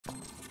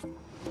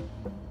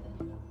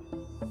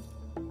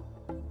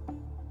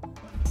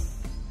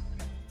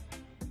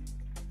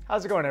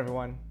How's it going,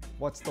 everyone?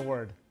 What's the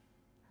word?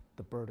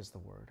 The bird is the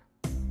word.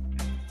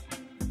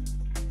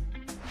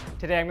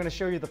 Today I'm going to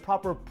show you the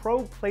proper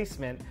probe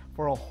placement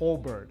for a whole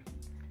bird.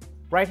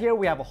 Right here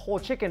we have a whole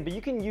chicken, but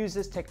you can use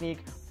this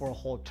technique for a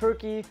whole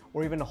turkey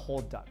or even a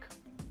whole duck.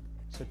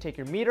 So take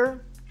your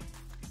meter,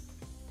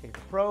 take the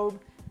probe,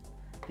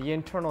 the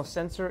internal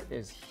sensor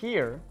is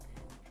here,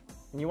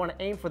 and you want to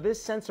aim for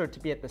this sensor to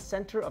be at the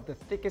center of the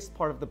thickest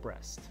part of the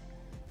breast.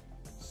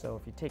 So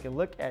if you take a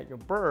look at your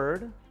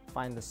bird,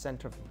 find the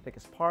center of the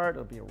thickest part,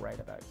 it'll be right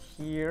about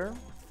here.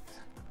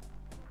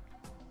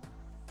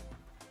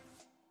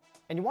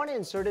 And you want to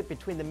insert it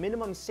between the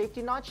minimum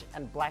safety notch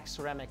and black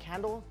ceramic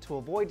handle to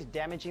avoid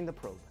damaging the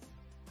probe.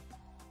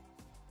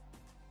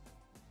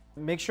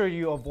 Make sure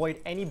you avoid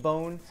any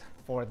bone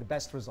for the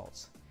best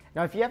results.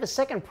 Now if you have a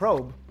second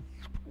probe,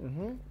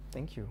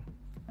 thank you.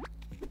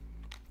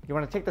 You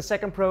want to take the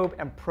second probe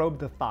and probe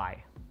the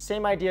thigh.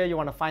 Same idea, you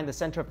want to find the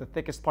center of the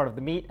thickest part of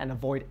the meat and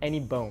avoid any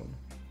bone.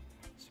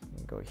 So we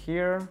can go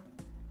here,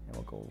 and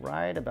we'll go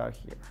right about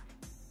here.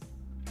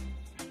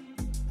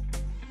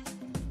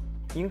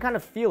 You can kind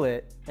of feel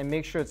it and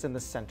make sure it's in the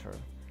center.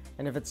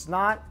 And if it's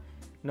not,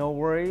 no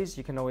worries,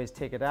 you can always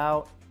take it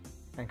out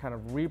and kind of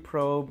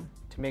reprobe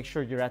to make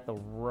sure you're at the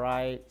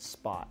right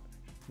spot.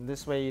 And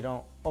this way you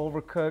don't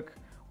overcook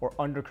or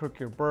undercook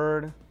your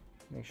bird.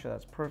 Make sure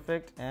that's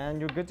perfect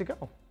and you're good to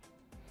go.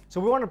 So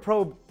we want to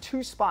probe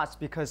two spots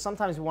because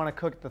sometimes we want to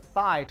cook the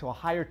thigh to a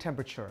higher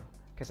temperature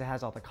because it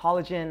has all the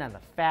collagen and the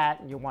fat,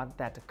 and you want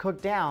that to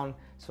cook down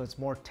so it's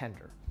more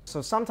tender.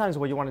 So sometimes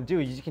what you want to do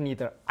is you can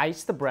either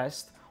ice the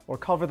breast or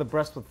cover the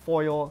breast with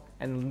foil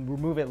and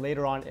remove it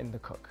later on in the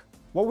cook.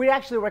 What we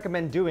actually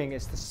recommend doing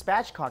is to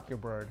spatchcock your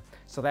bird.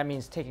 So that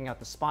means taking out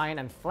the spine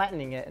and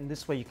flattening it, and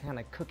this way you can kind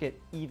of cook it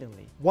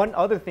evenly. One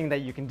other thing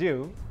that you can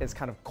do is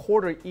kind of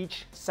quarter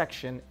each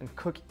section and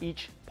cook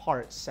each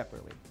part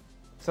separately.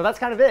 So that's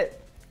kind of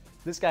it.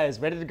 This guy is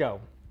ready to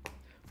go.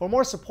 For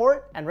more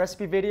support and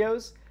recipe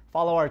videos,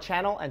 follow our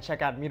channel and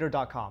check out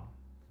MEATER.com.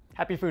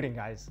 Happy fooding,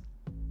 guys.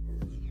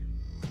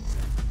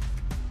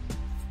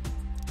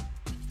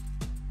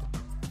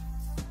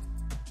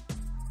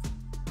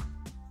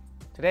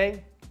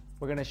 Today,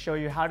 we're going to show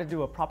you how to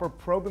do a proper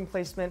probe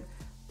emplacement.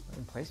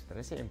 Did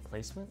I say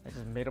emplacement? I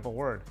just made up a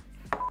word.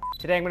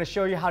 Today, I'm going to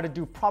show you how to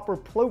do proper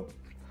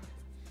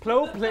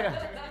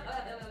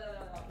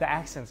the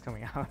accent's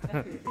coming out.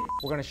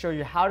 We're going to show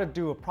you how to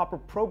do a proper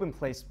probe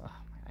emplacement. Oh,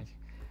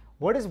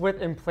 what is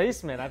with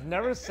emplacement? I've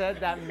never said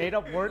that made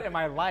up word in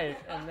my life,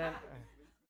 and then